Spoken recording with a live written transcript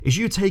is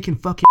you taking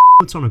fucking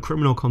notes on a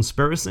criminal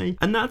conspiracy.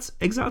 And that's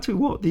exactly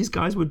what these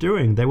guys were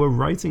doing. They were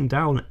writing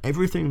down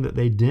everything that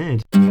they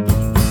did.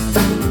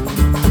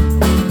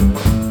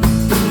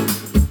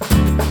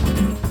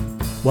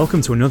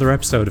 Welcome to another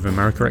episode of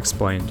America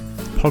Explained,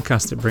 the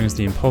podcast that brings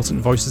the important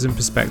voices and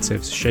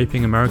perspectives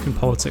shaping American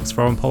politics,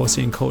 foreign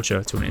policy and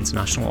culture to an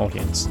international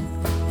audience.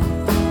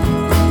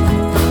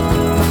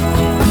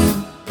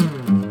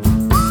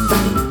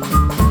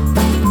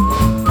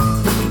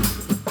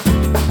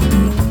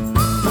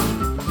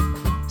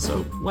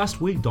 Last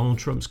week, Donald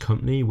Trump's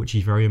company, which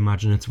he very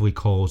imaginatively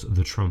calls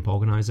the Trump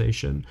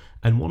Organization,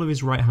 and one of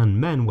his right-hand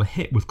men were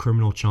hit with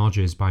criminal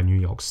charges by New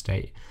York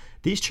State.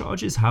 These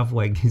charges have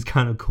these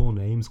kind of cool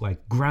names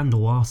like grand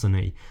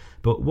larceny,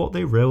 but what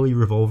they really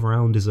revolve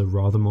around is a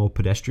rather more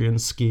pedestrian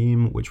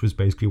scheme, which was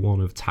basically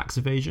one of tax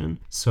evasion.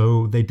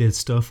 So they did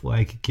stuff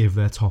like give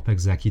their top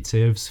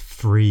executives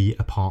free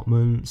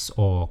apartments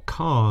or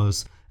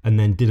cars, and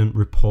then didn't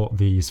report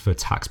these for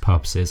tax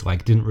purposes,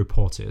 didn't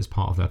report it as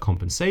part of their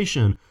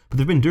compensation. But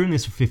they've been doing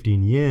this for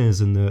 15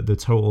 years, and the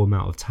total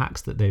amount of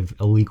tax that they've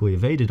illegally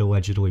evaded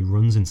allegedly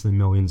runs into the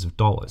millions of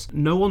dollars.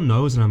 No one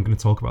knows, and I'm going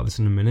to talk about this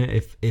in a minute,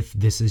 if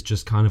this is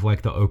just kind of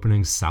like the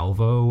opening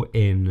salvo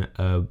in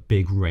a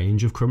big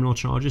range of criminal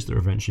charges that are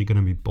eventually going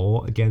to be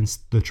brought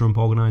against the Trump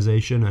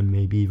Organization and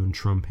maybe even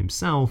Trump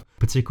himself.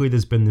 Particularly,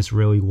 there's been this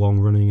really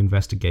long-running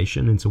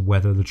investigation into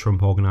whether the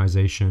Trump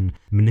Organization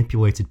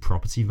manipulated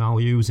property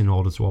values in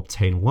order to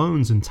obtain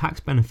loans and tax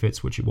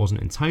benefits which it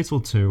wasn't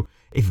entitled to.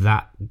 If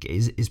that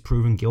is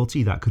proven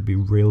guilty, that could be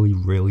really,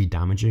 really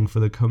damaging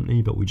for the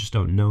company, but we just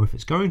don't know if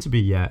it's going to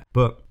be yet.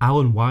 But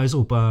Allen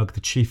Weisselberg,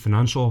 the chief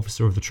financial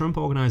officer of the Trump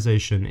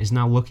Organization, is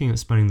now looking at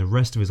spending the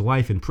rest of his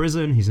life in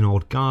prison. He's an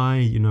old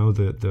guy,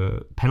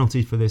 the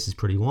penalty for this is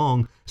pretty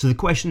long. So the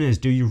question is,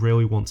 do you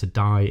really want to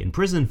die in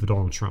prison for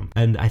Donald Trump?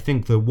 And I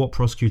think that what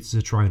prosecutors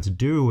are trying to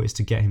do is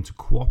to get him to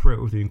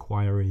cooperate with the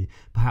inquiry,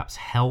 perhaps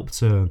help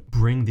to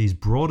bring these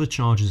broader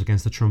charges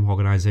against the Trump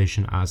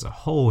Organization as a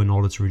whole in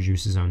order to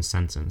reduce his own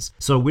sentence.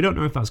 So we don't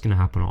know if that's going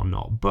to happen or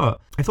not, but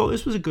I thought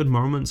this was a good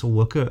moment to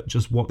look at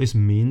just what this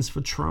means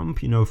for Trump,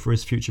 for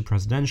his future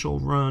presidential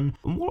run,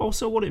 and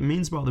what it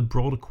means about the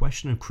broader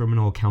question of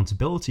criminal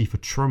accountability for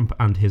Trump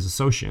and his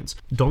associates.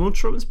 Donald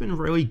Trump's been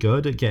really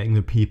good at getting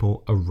the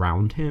people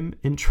around him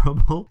in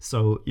trouble.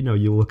 So,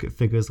 you look at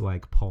figures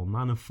like Paul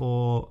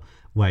Manafort,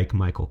 like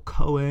Michael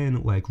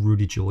Cohen, like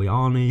Rudy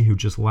Giuliani, who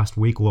just last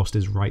week lost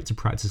his right to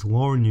practice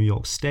law in New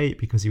York State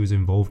because he was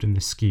involved in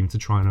this scheme to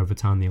try and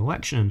overturn the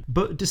election.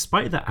 But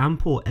despite the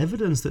ample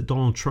evidence that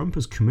Donald Trump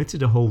has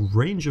committed a whole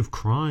range of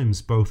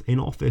crimes, both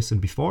in office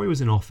and before he was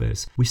in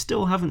office, we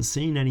still haven't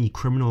seen any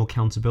criminal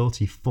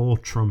accountability for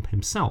Trump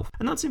himself.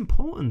 And that's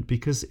important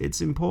because it's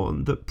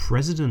important that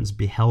presidents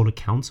be held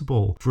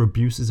accountable for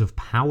abuses of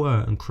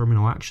power and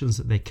criminal actions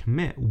that they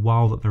commit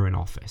while that they're in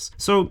office.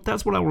 So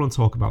that's what I want to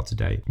talk about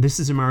today.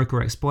 This is America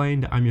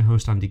Explained. I'm your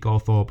host, Andy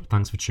Gawthorpe.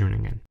 Thanks for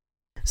tuning in.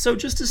 So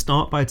just to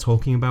start by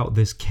talking about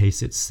this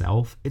case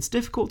itself, it's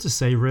difficult to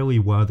say really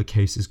where the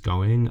case is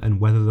going and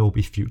whether there will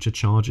be future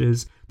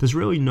charges. There's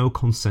really no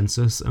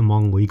consensus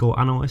among legal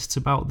analysts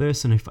about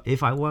this, and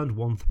if I learned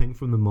one thing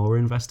from the Mueller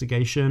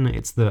investigation,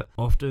 it's that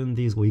often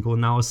these legal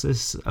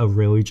analysis are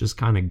really just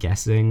kind of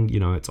guessing.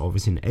 It's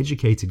obviously an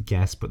educated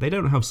guess, but they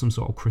don't have some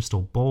sort of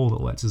crystal ball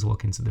that lets us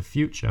look into the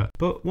future.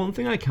 But one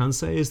thing I can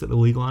say is that the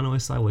legal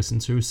analysts I listen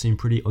to seem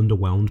pretty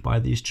underwhelmed by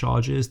these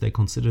charges. They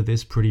consider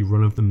this pretty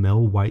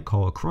run-of-the-mill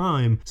white-collar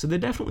crime, so they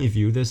definitely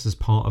view this as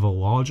part of a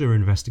larger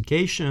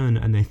investigation,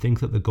 and they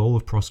think that the goal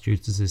of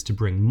prosecutors is to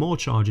bring more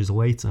charges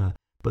later.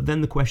 But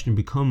then the question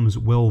becomes,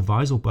 will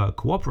Weisselberg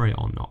cooperate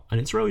or not? And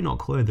it's really not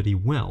clear that he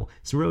will.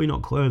 It's really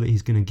not clear that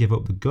he's going to give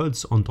up the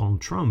goods on Donald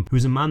Trump,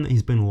 who's a man that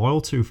he's been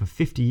loyal to for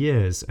 50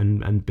 years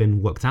and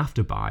been looked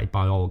after by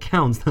all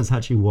accounts. That's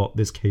actually what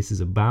this case is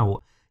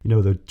about.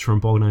 The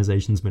Trump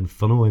Organization's been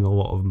funneling a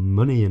lot of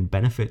money and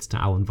benefits to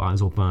Allen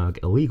Weisselberg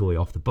illegally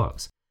off the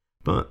books.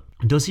 But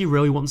does he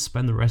really want to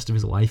spend the rest of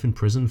his life in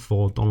prison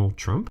for Donald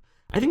Trump?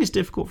 I think it's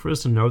difficult for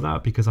us to know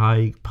that because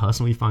I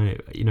personally find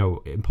it,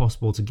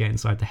 impossible to get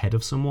inside the head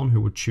of someone who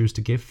would choose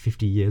to give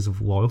 50 years of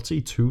loyalty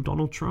to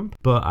Donald Trump.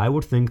 But I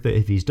would think that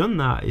if he's done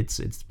that,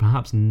 it's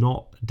perhaps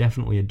not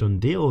definitely a done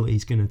deal that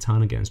he's going to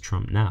turn against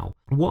Trump now.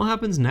 What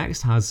happens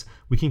next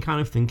we can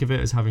kind of think of it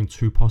as having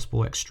two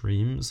possible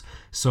extremes.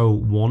 So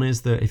one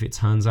is that if it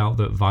turns out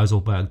that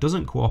Weisselberg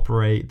doesn't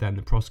cooperate, then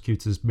the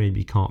prosecutors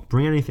maybe can't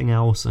bring anything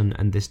else,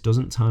 and this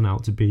doesn't turn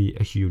out to be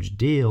a huge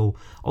deal.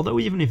 Although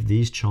even if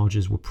these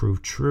charges were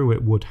proved true,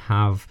 it would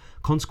have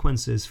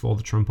consequences for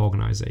the Trump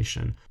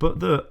Organization. But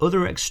the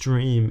other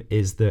extreme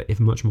is that if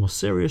much more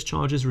serious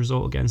charges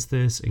result against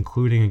this,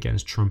 including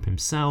against Trump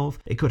himself,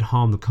 it could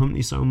harm the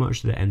company so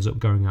much that it ends up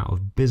going out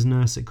of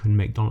business. It could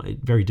make it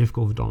very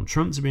difficult for Donald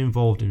Trump to be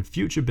involved in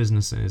future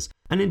businesses.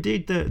 And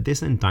indeed,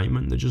 this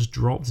indictment that just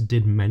dropped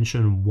did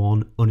mention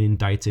one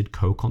unindicted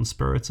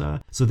co-conspirator.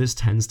 So this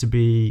tends to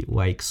be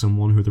like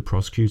someone who the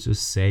prosecutors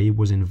say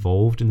was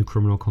involved in the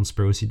criminal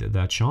conspiracy that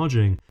they're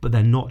charging, but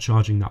they're not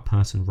charging that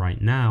person right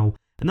now.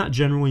 And that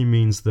generally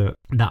means that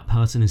that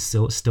person is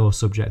still a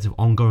subject of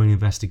ongoing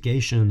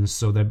investigations,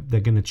 so they're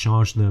going to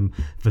charge them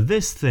for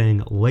this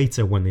thing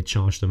later when they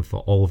charge them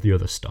for all of the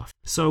other stuff.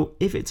 So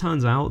if it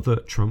turns out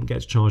that Trump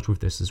gets charged with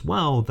this as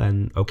well,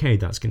 then okay,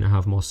 that's going to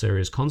have more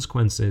serious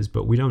consequences,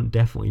 but we don't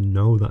definitely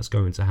know that's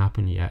going to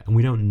happen yet, and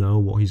we don't know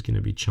what he's going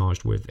to be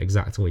charged with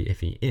exactly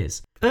if he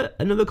is.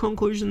 Another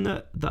conclusion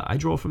that I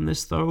draw from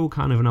this, though,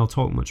 kind of, and I'll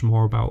talk much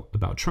more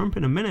about Trump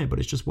in a minute, but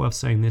it's just worth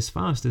saying this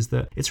first, is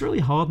that it's really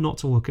hard not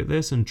to look at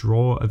this and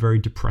draw a very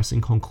depressing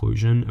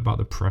conclusion about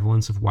the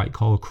prevalence of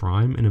white-collar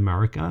crime in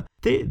America.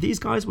 These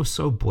guys were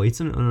so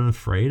blatant and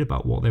unafraid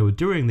about what they were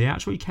doing, they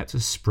actually kept a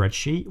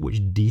spreadsheet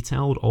which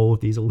detailed all of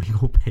these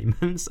illegal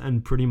payments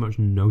and pretty much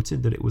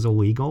noted that it was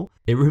illegal.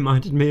 It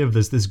reminded me of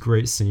this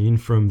great scene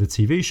from the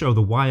TV show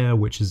The Wire,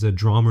 which is a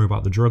drama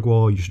about the drug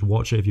war. You should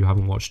watch it if you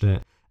haven't watched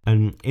it.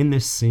 And in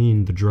this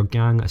scene, the drug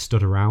gang are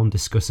stood around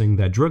discussing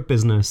their drug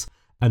business,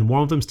 and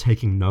one of them's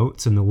taking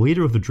notes, and the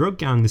leader of the drug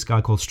gang, this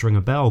guy called Stringer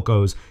Bell,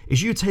 goes,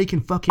 "Is you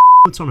taking fucking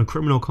notes on a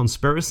criminal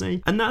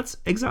conspiracy?" And that's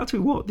exactly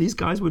what these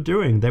guys were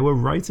doing. They were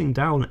writing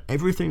down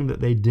everything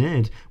that they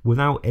did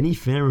without any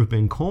fear of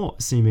being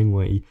caught,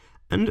 seemingly.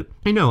 And,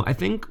 I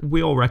think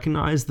we all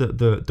recognize that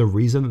the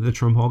reason that the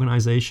Trump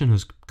Organization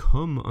has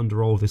come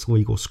under all of this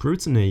legal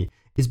scrutiny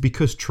is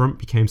because Trump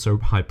became so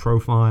high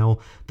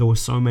profile. There were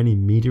so many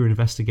media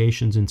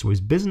investigations into his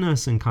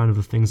business and kind of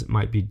the things that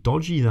might be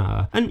dodgy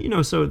there.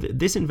 And, so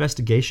this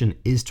investigation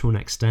is to an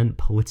extent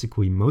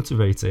politically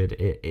motivated.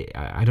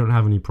 I don't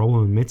have any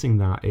problem admitting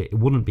that. It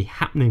wouldn't be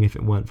happening if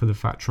it weren't for the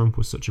fact Trump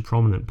was such a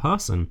prominent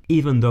person,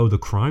 even though the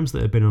crimes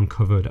that have been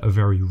uncovered are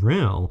very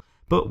real.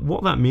 But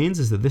what that means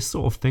is that this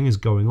sort of thing is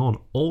going on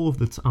all of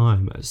the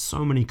time at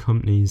so many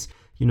companies.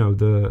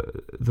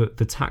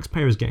 The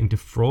taxpayer is getting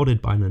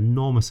defrauded by an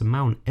enormous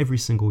amount every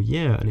single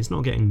year, and it's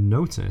not getting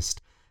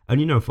noticed.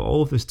 And, for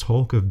all of this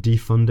talk of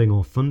defunding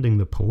or funding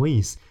the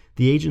police,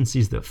 the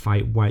agencies that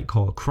fight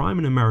white-collar crime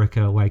in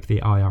America, like the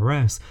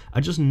IRS,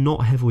 are just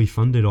not heavily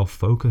funded or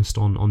focused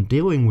on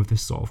dealing with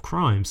this sort of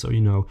crime.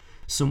 So,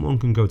 someone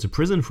can go to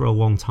prison for a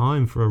long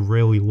time for a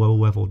really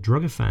low-level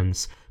drug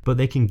offense, but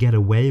they can get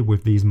away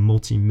with these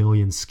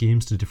multi-million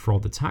schemes to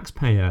defraud the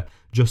taxpayer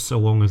just so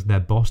long as their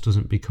boss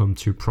doesn't become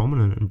too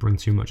prominent and bring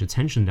too much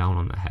attention down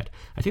on their head.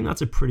 I think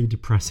that's a pretty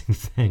depressing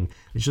thing.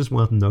 It's just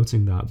worth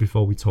noting that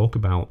before we talk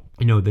about,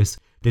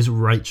 this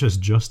righteous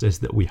justice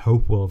that we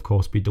hope will, of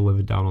course, be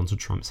delivered down onto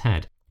Trump's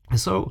head.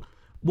 So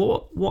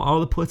what are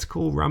the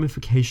political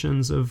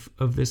ramifications of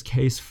this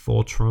case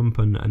for Trump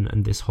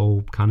and this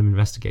whole kind of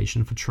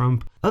investigation for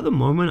Trump? At the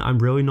moment, I'm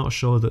really not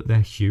sure that they're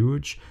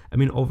huge. I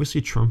mean, obviously,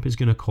 Trump is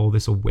going to call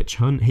this a witch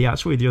hunt. He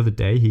actually, the other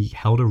day, he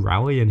held a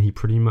rally and he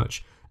pretty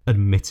much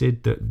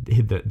admitted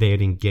that they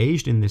had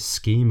engaged in this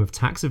scheme of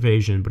tax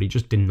evasion, but he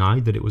just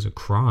denied that it was a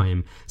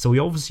crime. So he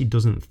obviously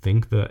doesn't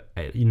think that,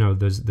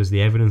 there's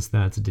the evidence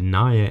there to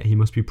deny it. He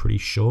must be pretty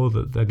sure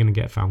that they're going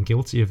to get found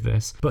guilty of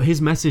this. But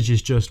his message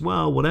is just,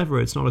 well,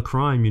 whatever, it's not a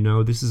crime,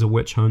 this is a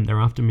witch hunt,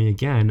 they're after me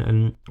again.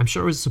 And I'm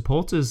sure his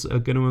supporters are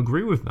going to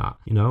agree with that,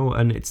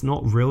 and it's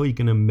not really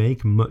going to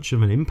make much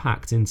of an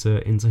impact into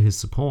his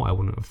support, I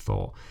wouldn't have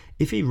thought.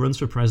 If he runs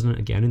for president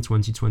again in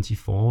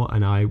 2024,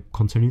 and I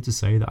continue to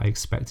say that I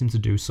expect him to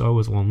do so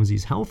as long as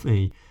he's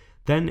healthy,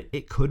 then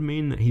it could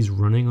mean that he's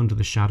running under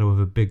the shadow of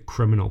a big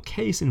criminal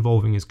case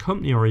involving his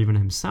company or even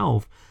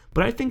himself.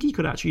 But I think he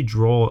could actually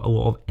draw a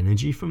lot of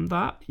energy from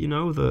that.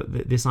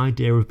 This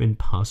idea of being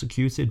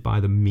persecuted by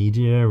the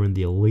media and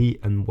the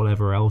elite and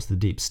whatever else, the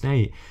deep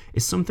state,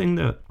 is something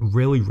that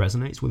really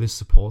resonates with his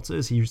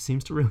supporters. He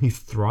seems to really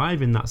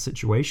thrive in that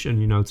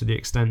situation, to the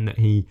extent that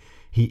he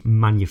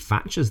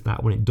manufactures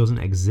that when it doesn't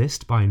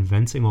exist by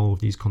inventing all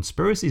of these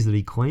conspiracies that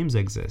he claims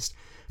exist.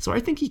 So I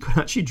think he could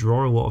actually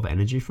draw a lot of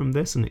energy from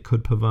this, and it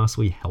could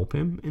perversely help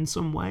him in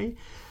some way.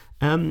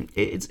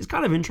 It's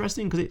kind of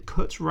interesting because it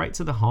cuts right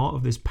to the heart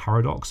of this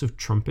paradox of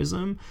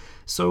Trumpism.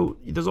 So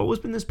there's always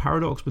been this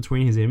paradox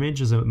between his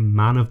image as a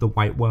man of the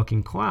white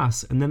working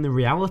class and then the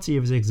reality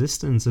of his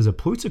existence as a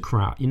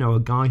plutocrat, a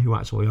guy who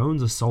actually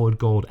owns a solid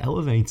gold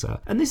elevator.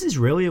 And this is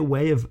really a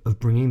way of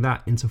bringing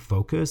that into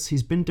focus.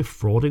 He's been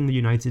defrauding the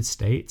United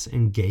States,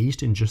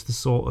 engaged in just the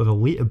sort of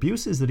elite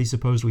abuses that he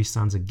supposedly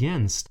stands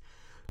against.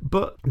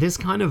 But this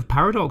kind of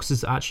paradox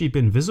has actually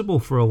been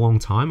visible for a long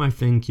time, I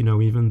think,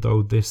 even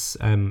though this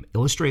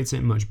illustrates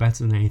it much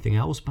better than anything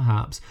else,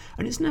 perhaps.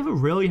 And it's never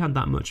really had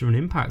that much of an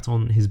impact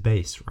on his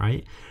base,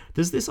 right?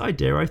 There's this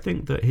idea, I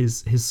think, that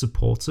his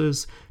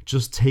supporters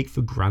just take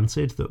for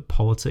granted that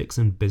politics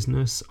and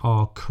business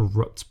are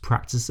corrupt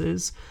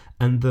practices,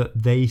 and that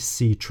they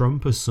see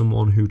Trump as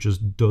someone who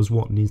just does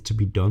what needs to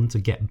be done to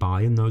get by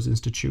in those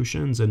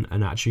institutions and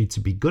actually to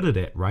be good at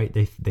it, right?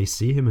 They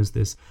see him as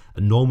this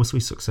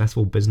enormously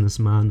successful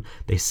businessman.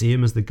 They see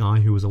him as the guy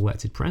who was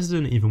elected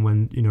president even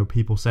when,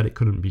 people said it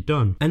couldn't be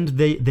done. And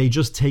they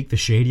just take the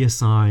shadier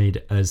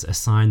side as a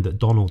sign that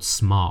Donald's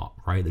smart,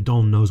 right? That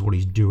Donald knows what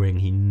he's doing.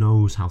 He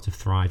knows how to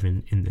thrive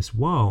in this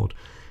world.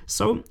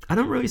 So I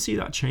don't really see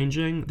that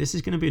changing. This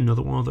is going to be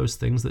another one of those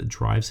things that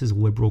drives his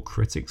liberal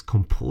critics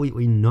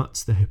completely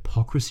nuts. The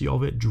hypocrisy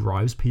of it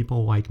drives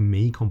people like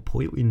me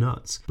completely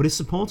nuts. But his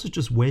supporters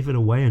just wave it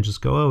away and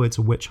just go, oh, it's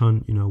a witch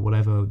hunt,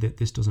 whatever,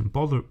 this doesn't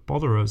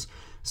bother us.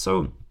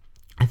 So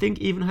I think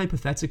even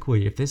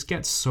hypothetically, if this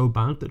gets so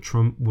bad that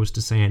Trump was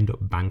to say end up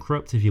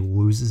bankrupt, if he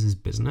loses his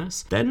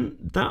business, then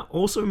that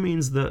also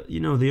means that,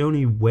 the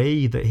only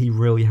way that he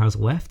really has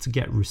left to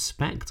get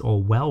respect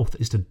or wealth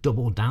is to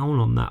double down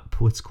on that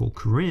political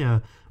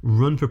career,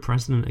 run for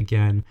president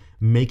again,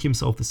 make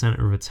himself the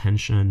center of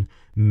attention,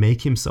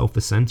 make himself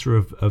the center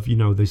of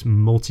this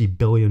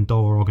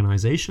multi-billion-dollar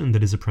organization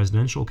that is a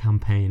presidential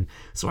campaign.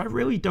 So I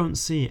really don't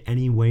see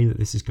any way that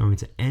this is going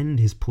to end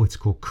his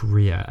political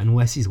career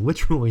unless he's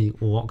literally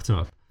locked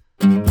up.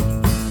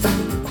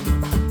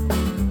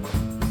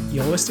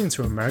 You're listening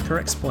to America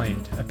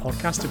Explained, a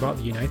podcast about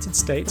the United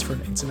States for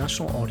an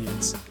international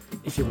audience.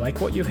 If you like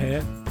what you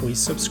hear, please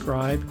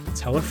subscribe,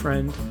 tell a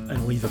friend,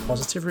 and leave a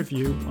positive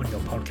review on your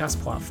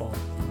podcast platform.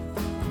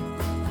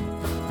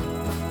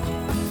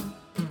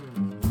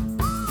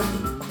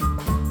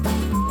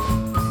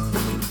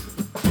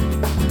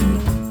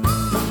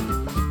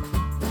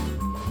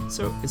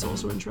 So it's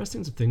also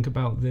interesting to think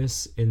about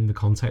this in the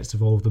context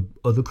of all of the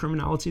other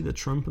criminality that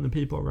Trump and the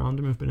people around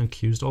him have been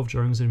accused of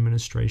during his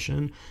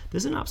administration.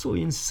 There's an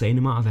absolutely insane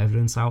amount of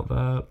evidence out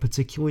there,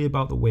 particularly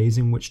about the ways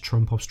in which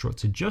Trump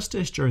obstructed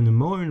justice during the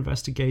Mueller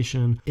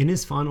investigation. In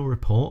his final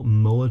report,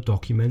 Mueller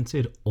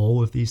documented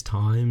all of these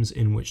times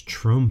in which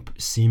Trump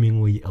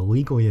seemingly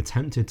illegally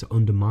attempted to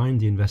undermine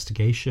the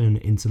investigation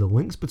into the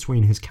links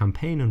between his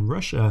campaign and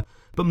Russia.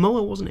 But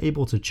Mueller wasn't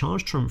able to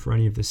charge Trump for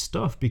any of this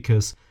stuff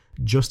because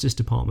Justice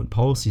Department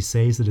policy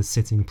says that a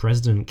sitting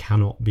president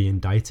cannot be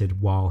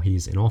indicted while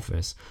he's in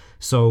office.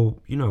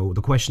 So,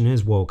 the question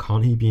is, well,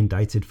 can't he be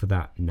indicted for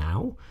that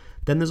now?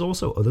 Then there's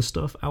also other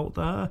stuff out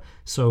there.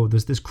 So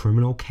there's this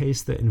criminal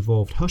case that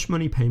involved hush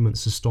money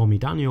payments to Stormy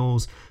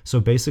Daniels. So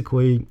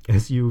basically,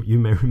 as you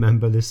may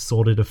remember this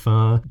sordid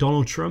affair,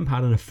 Donald Trump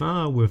had an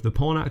affair with the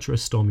porn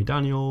actress Stormy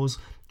Daniels.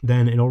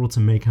 Then in order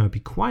to make her be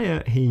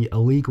quiet, he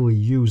illegally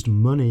used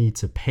money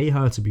to pay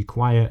her to be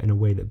quiet in a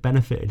way that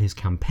benefited his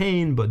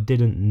campaign, but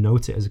didn't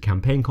note it as a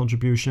campaign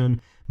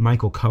contribution.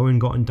 Michael Cohen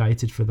got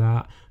indicted for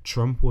that.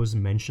 Trump was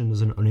mentioned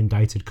as an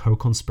unindicted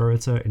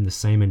co-conspirator in the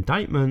same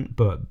indictment,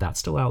 but that's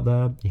still out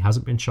there. He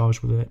hasn't been charged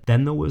with it.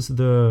 Then there was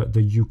the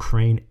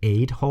Ukraine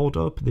aid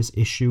holdup, this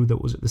issue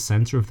that was at the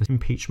center of the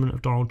impeachment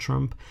of Donald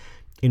Trump,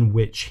 in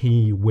which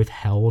he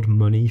withheld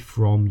money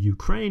from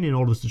Ukraine in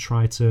order to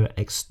try to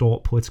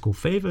extort political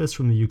favors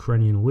from the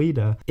Ukrainian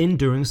leader. In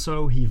doing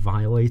so, he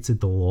violated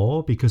the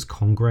law because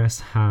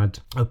Congress had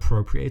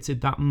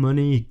appropriated that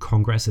money.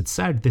 Congress had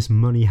said this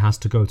money has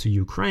to go to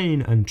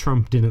Ukraine, and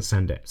Trump didn't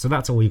send it. So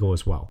that's illegal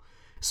as well.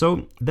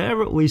 So there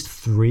are at least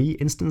 3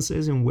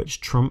 instances in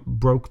which Trump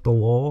broke the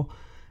law.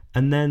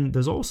 And then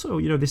there's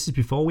also, this is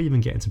before we even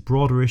get into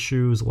broader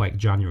issues like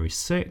January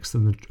 6th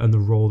and the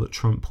role that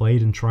Trump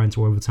played in trying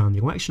to overturn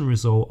the election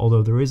result,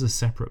 although there is a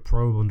separate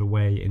probe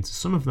underway into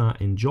some of that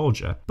in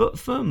Georgia. But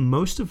for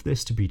most of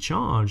this to be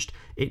charged,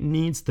 it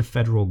needs the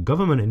federal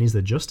government, it needs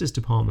the Justice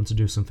Department to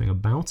do something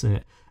about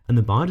it. And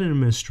the Biden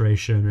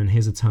administration and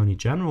his Attorney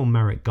General,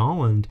 Merrick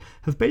Garland,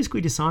 have basically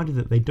decided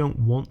that they don't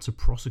want to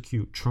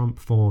prosecute Trump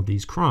for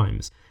these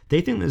crimes. They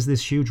think there's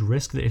this huge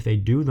risk that if they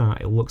do that,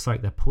 it looks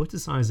like they're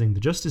politicizing the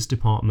Justice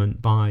Department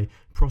by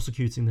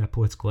prosecuting their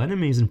political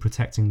enemies and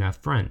protecting their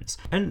friends.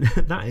 And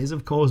that is,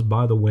 of course,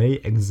 by the way,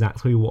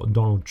 exactly what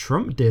Donald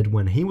Trump did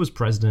when he was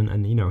president.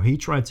 And, he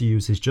tried to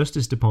use his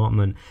Justice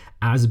Department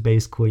as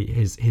basically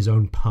his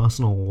own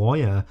personal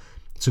lawyer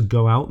to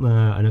go out there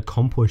and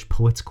accomplish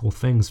political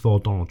things for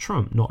Donald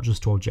Trump, not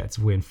just to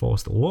objectively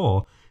enforce the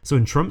law. So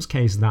in Trump's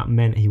case, that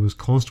meant he was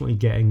constantly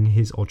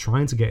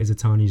trying to get his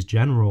attorneys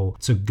general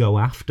to go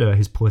after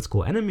his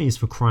political enemies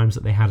for crimes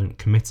that they hadn't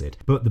committed.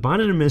 But the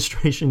Biden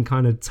administration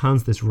kind of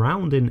turns this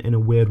round in a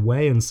weird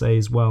way and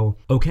says, well,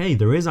 okay,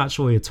 there is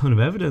actually a ton of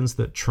evidence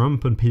that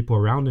Trump and people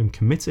around him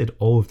committed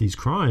all of these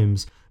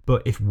crimes.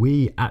 But if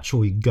we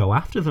actually go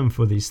after them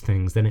for these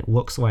things, then it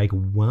looks like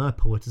we're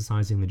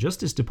politicizing the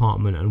Justice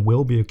Department and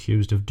we'll be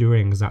accused of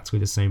doing exactly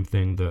the same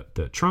thing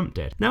that Trump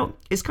did. Now,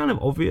 it's kind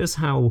of obvious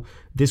how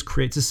this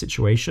creates a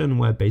situation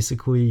where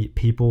basically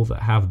people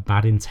that have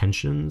bad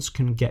intentions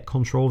can get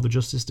control of the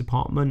Justice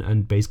Department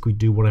and basically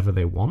do whatever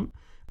they want.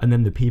 And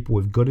then the people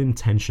with good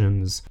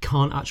intentions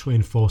can't actually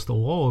enforce the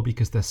law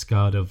because they're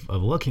scared of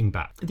looking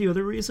back. The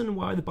other reason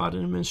why the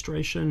Biden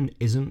administration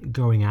isn't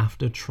going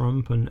after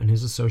Trump and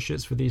his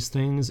associates for these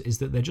things is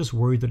that they're just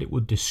worried that it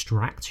would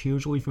distract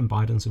hugely from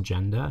Biden's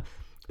agenda.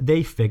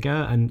 they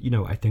figure, and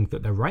I think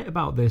that they're right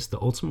about this, that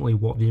ultimately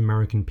what the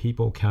American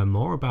people care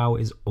more about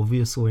is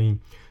obviously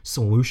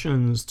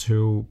solutions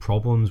to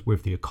problems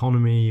with the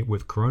economy,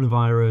 with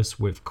coronavirus,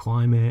 with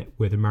climate,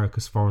 with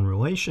America's foreign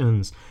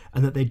relations,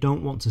 and that they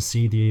don't want to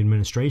see the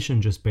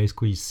administration just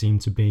basically seem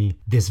to be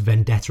this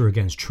vendetta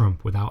against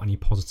Trump without any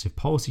positive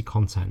policy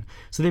content.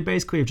 So they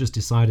basically have just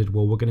decided,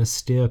 well, we're going to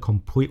steer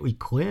completely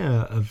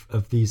clear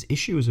of these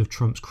issues of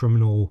Trump's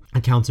criminal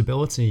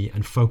accountability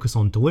and focus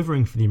on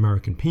delivering for the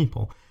American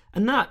people.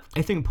 And that,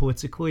 I think,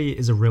 politically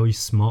is a really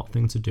smart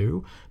thing to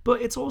do,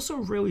 but it's also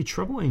really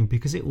troubling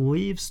because it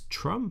leaves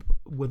Trump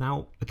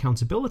without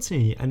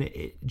accountability, and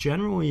it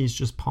generally is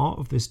just part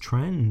of this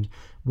trend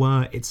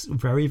where it's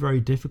very, very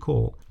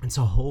difficult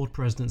to hold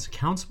presidents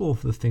accountable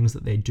for the things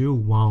that they do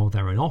while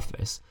they're in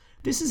office.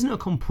 This isn't a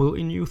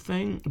completely new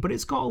thing, but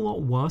it's got a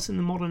lot worse in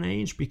the modern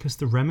age because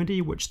the remedy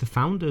which the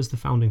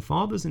founding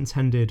fathers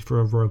intended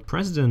for a rogue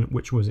president,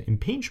 which was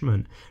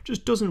impeachment,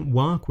 just doesn't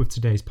work with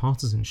today's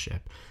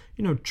partisanship.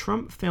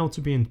 Trump failed to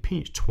be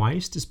impeached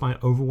twice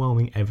despite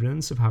overwhelming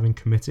evidence of having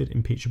committed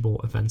impeachable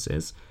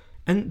offenses.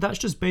 And that's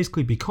just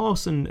basically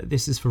because, and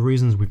this is for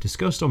reasons we've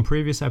discussed on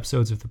previous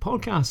episodes of the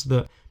podcast,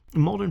 that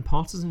modern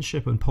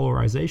partisanship and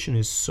polarization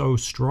is so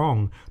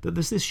strong that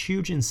there's this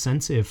huge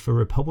incentive for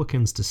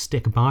Republicans to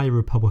stick by a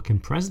Republican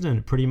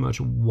president pretty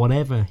much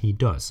whatever he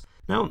does.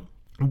 Now,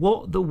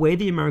 the way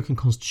the American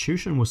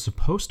Constitution was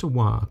supposed to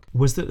work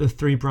was that the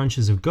three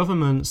branches of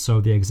government, so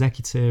the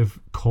executive,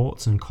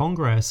 courts, and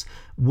Congress,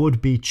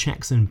 would be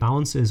checks and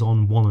balances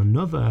on one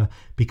another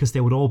because they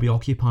would all be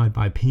occupied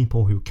by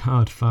people who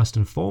cared first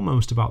and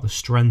foremost about the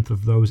strength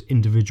of those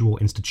individual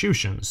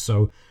institutions.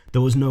 So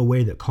there was no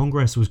way that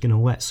Congress was going to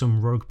let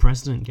some rogue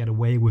president get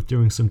away with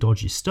doing some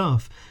dodgy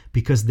stuff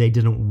because they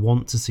didn't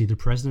want to see the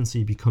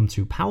presidency become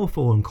too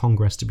powerful and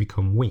Congress to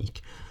become weak.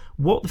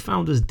 What the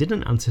founders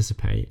didn't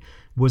anticipate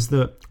was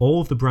that all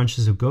of the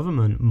branches of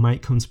government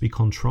might come to be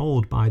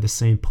controlled by the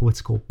same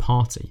political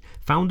party.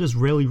 Founders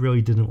really,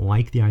 really didn't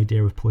like the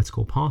idea of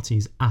political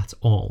parties at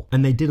all.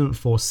 And they didn't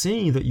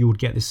foresee that you would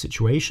get this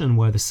situation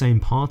where the same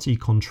party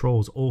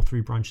controls all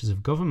three branches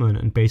of government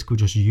and basically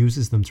just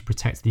uses them to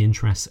protect the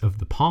interests of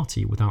the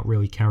party without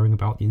really caring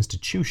about the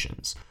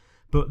institutions.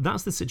 But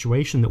that's the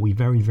situation that we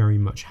very, very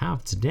much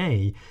have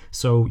today.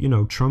 So,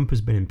 Trump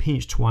has been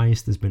impeached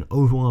twice. There's been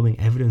overwhelming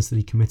evidence that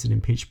he committed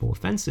impeachable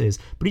offenses,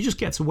 but he just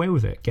gets away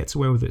with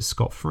it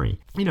scot-free.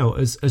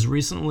 As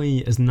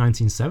recently as the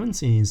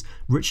 1970s,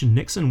 Richard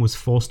Nixon was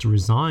forced to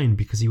resign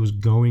because he was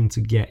going to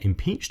get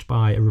impeached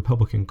by a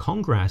Republican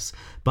Congress.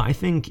 But I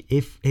think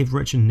if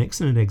Richard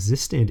Nixon had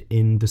existed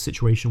in the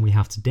situation we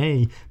have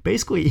today,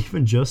 basically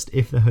even just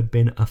if there had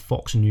been a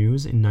Fox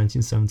News in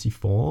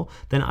 1974,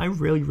 then I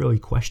really, really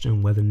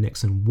question whether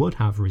Nixon would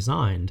have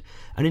resigned.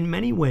 And in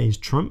many ways,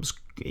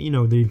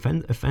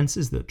 the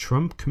offenses that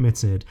Trump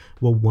committed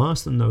were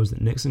worse than those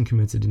that Nixon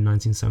committed in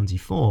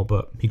 1974,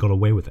 but he got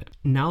away with it.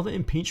 Now that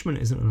impeachment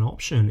isn't an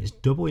option, it's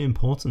doubly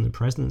important that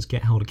presidents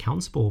get held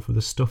accountable for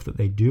the stuff that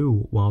they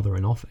do while they're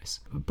in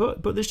office.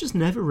 But there's just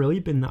never really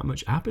been that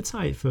much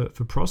appetite for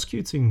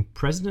prosecuting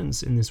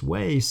presidents in this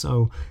way.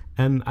 So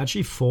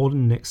actually, Ford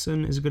and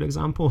Nixon is a good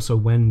example. So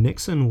when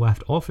Nixon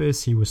left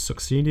office, he was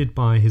succeeded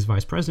by his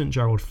vice president,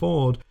 Gerald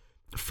Ford.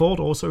 Ford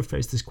also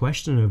faced this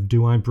question of,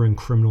 do I bring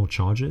criminal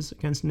charges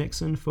against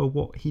Nixon for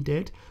what he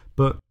did?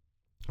 But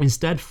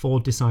instead,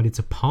 Ford decided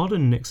to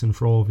pardon Nixon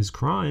for all of his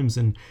crimes,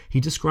 and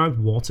he described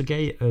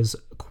Watergate as,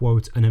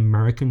 quote, an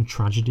American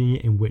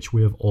tragedy in which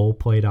we have all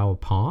played our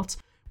part,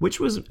 which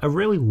was a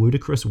really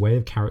ludicrous way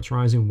of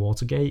characterizing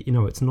Watergate.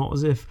 It's not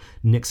as if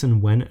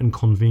Nixon went and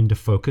convened a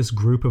focus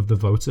group of the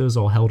voters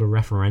or held a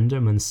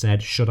referendum and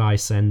said, should I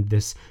send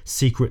this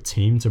secret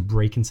team to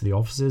break into the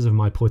offices of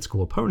my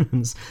political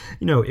opponents?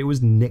 It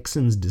was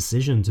Nixon's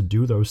decision to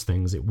do those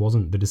things. It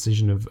wasn't the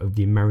decision of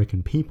the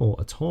American people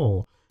at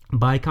all.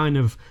 By kind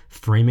of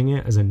framing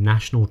it as a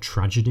national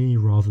tragedy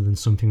rather than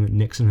something that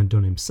Nixon had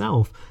done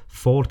himself,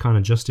 Ford kind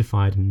of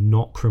justified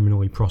not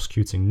criminally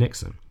prosecuting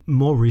Nixon.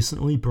 More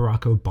recently,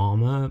 Barack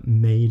Obama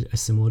made a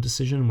similar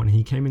decision when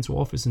he came into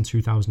office in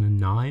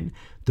 2009.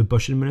 The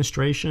Bush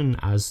administration,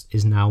 as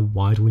is now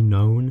widely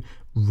known,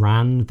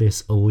 ran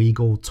this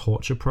illegal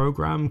torture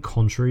program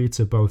contrary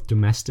to both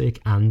domestic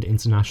and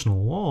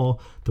international law.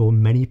 There were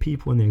many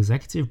people in the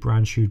executive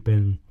branch who'd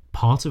been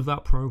part of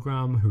that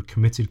program, who'd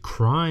committed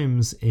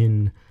crimes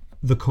in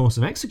the course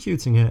of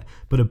executing it,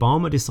 but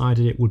Obama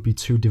decided it would be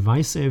too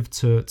divisive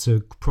to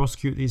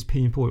prosecute these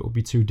people. It would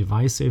be too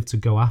divisive to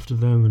go after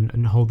them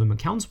and hold them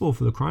accountable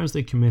for the crimes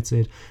they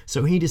committed.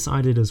 So he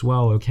decided as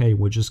well, okay,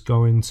 we're just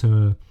going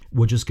to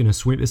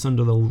sweep this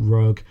under the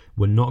rug.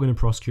 We're not going to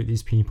prosecute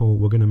these people.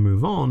 We're going to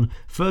move on,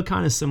 for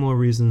kind of similar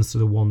reasons to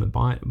the one that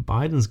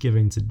Biden's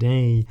giving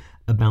today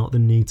about the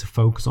need to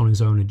focus on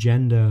his own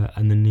agenda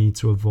and the need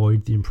to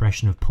avoid the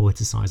impression of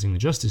politicizing the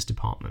Justice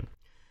Department.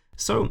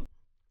 So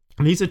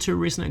these are two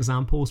recent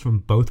examples from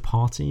both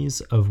parties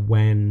of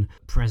when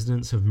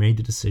presidents have made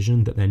the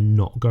decision that they're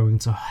not going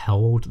to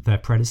hold their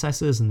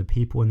predecessors and the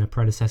people in their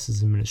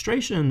predecessors'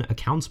 administration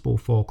accountable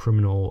for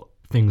criminal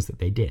things that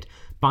they did.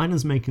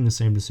 Biden's making the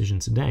same decision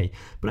today.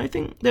 But I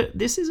think that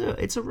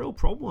it's a real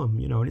problem,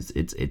 and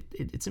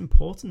it's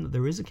important that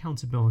there is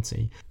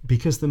accountability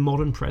because the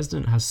modern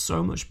president has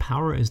so much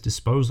power at his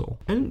disposal.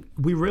 And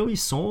we really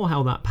saw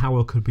how that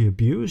power could be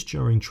abused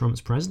during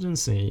Trump's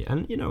presidency.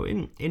 And,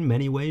 in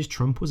many ways,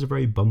 Trump was a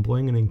very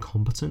bumbling and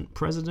incompetent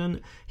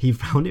president. He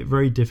found it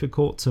very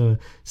difficult to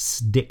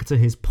stick to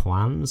his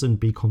plans and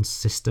be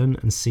consistent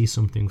and see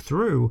something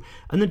through.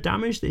 And the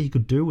damage that he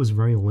could do was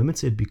very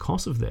limited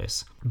because of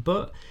this.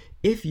 But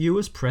if you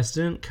as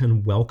president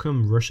can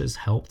welcome Russia's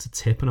help to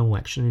tip an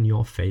election in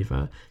your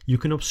favor, you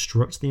can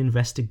obstruct the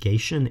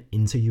investigation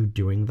into you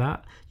doing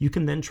that. You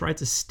can then try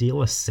to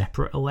steal a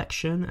separate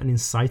election and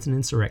incite an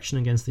insurrection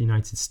against the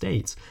United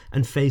States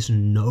and face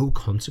no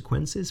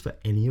consequences for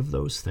any of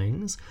those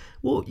things.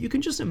 Well, you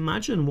can just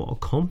imagine what a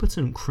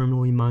competent,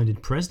 criminally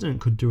minded president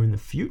could do in the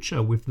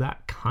future with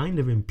that kind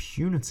of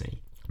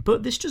impunity.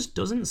 But this just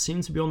doesn't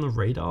seem to be on the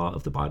radar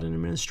of the Biden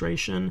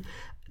administration.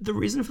 The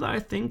reason for that, I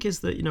think, is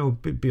that,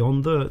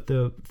 beyond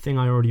the thing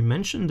I already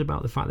mentioned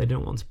about the fact they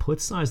don't want to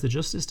politicize the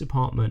Justice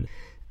Department,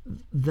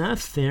 their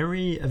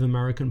theory of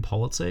American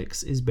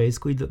politics is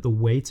basically that the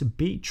way to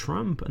beat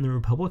Trump and the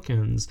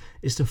Republicans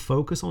is to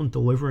focus on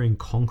delivering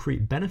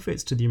concrete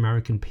benefits to the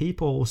American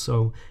people.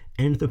 So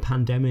end the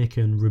pandemic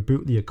and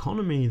reboot the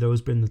economy, those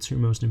have been the two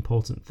most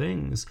important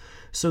things,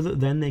 so that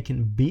then they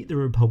can beat the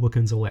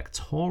Republicans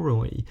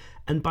electorally,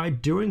 and by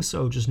doing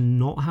so just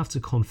not have to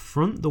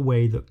confront the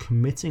way that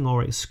committing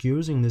or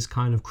excusing this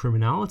kind of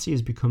criminality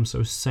has become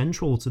so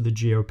central to the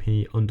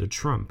GOP under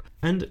Trump.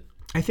 And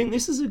I think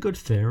this is a good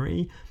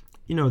theory.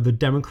 The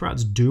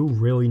Democrats do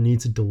really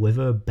need to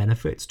deliver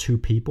benefits to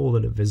people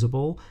that are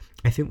visible.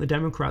 I think the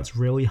Democrats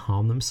really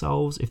harm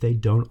themselves if they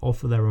don't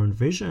offer their own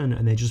vision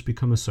and they just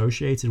become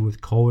associated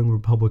with calling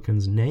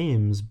Republicans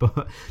names.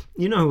 But,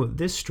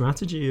 this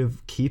strategy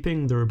of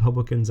keeping the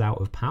Republicans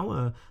out of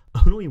power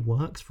only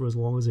works for as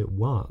long as it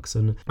works.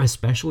 And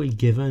especially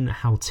given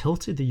how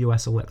tilted the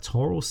US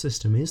electoral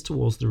system is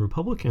towards the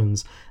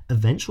Republicans,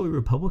 eventually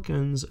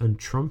Republicans and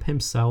Trump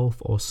himself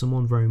or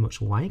someone very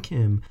much like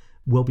him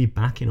will be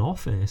back in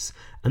office,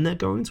 and they're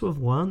going to have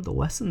learned the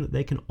lesson that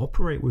they can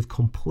operate with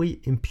complete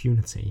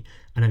impunity.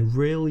 And I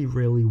really,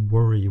 really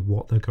worry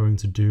what they're going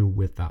to do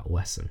with that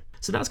lesson.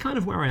 So that's kind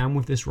of where I am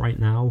with this right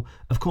now.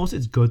 Of course,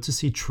 it's good to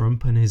see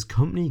Trump and his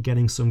company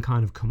getting some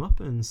kind of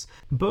comeuppance,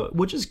 but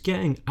we're just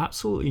getting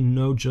absolutely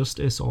no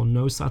justice or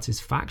no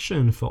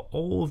satisfaction for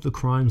all of the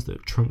crimes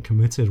that Trump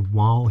committed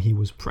while he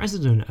was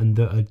president and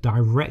that are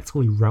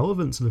directly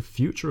relevant to the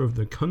future of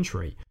the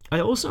country. I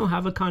also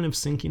have a kind of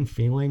sinking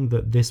feeling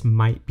that this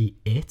might be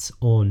it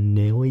or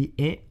nearly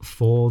it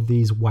for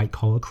these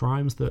white-collar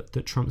crimes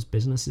that Trump's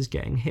business is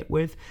getting hit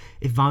with.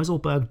 If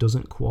Weisselberg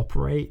doesn't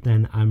cooperate,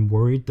 then I'm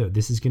worried that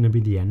this is going to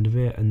be the end of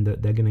it and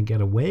that they're going to get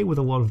away with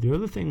a lot of the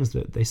other things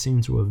that they seem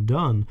to have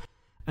done.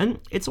 And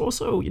it's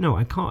also,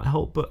 I can't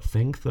help but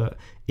think that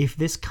if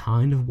this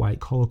kind of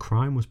white-collar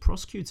crime was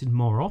prosecuted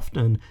more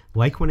often,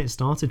 like when it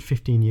started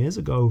 15 years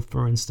ago,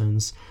 for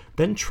instance,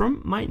 then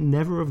Trump might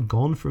never have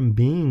gone from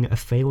being a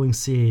failing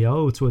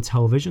CEO to a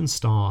television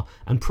star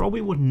and probably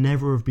would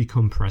never have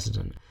become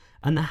president.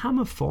 And the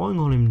hammer falling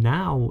on him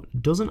now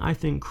doesn't, I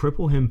think,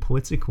 cripple him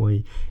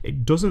politically.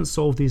 It doesn't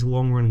solve these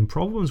long-running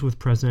problems with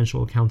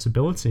presidential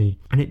accountability.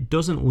 And it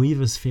doesn't leave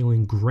us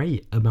feeling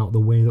great about the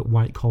way that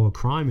white-collar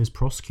crime is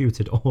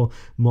prosecuted, or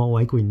more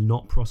likely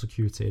not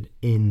prosecuted,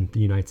 in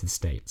the United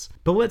States.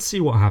 But let's see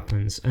what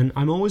happens. And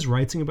I'm always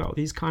writing about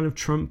these kind of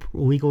Trump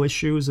legal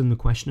issues and the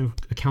question of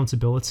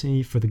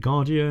accountability for The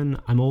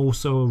Guardian. I'm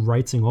also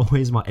writing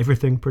always about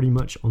everything pretty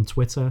much on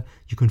Twitter.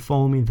 You can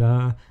follow me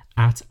there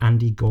at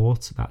Andy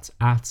Gawt, that's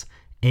at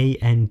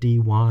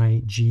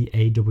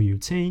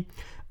ANDYGAWT.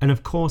 And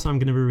of course, I'm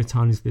going to be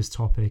returning to this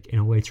topic in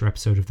a later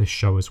episode of this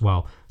show as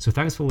well. So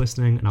thanks for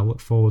listening, and I look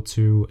forward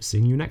to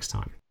seeing you next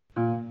time.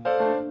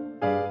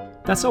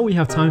 That's all we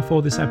have time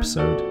for this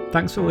episode.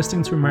 Thanks for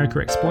listening to America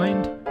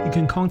Explained. You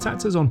can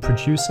contact us on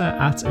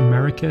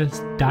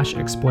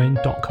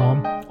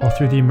producer@america-explained.com or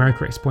through the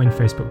America Explained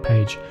Facebook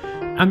page.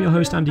 I'm your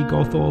host, Andy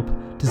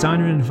Gawthorpe.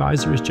 Designer and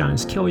advisor is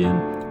Janice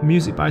Killian.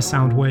 Music by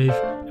Soundwave.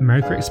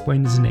 America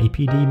Explained is an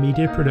APD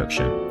media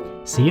production.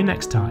 See you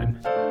next time.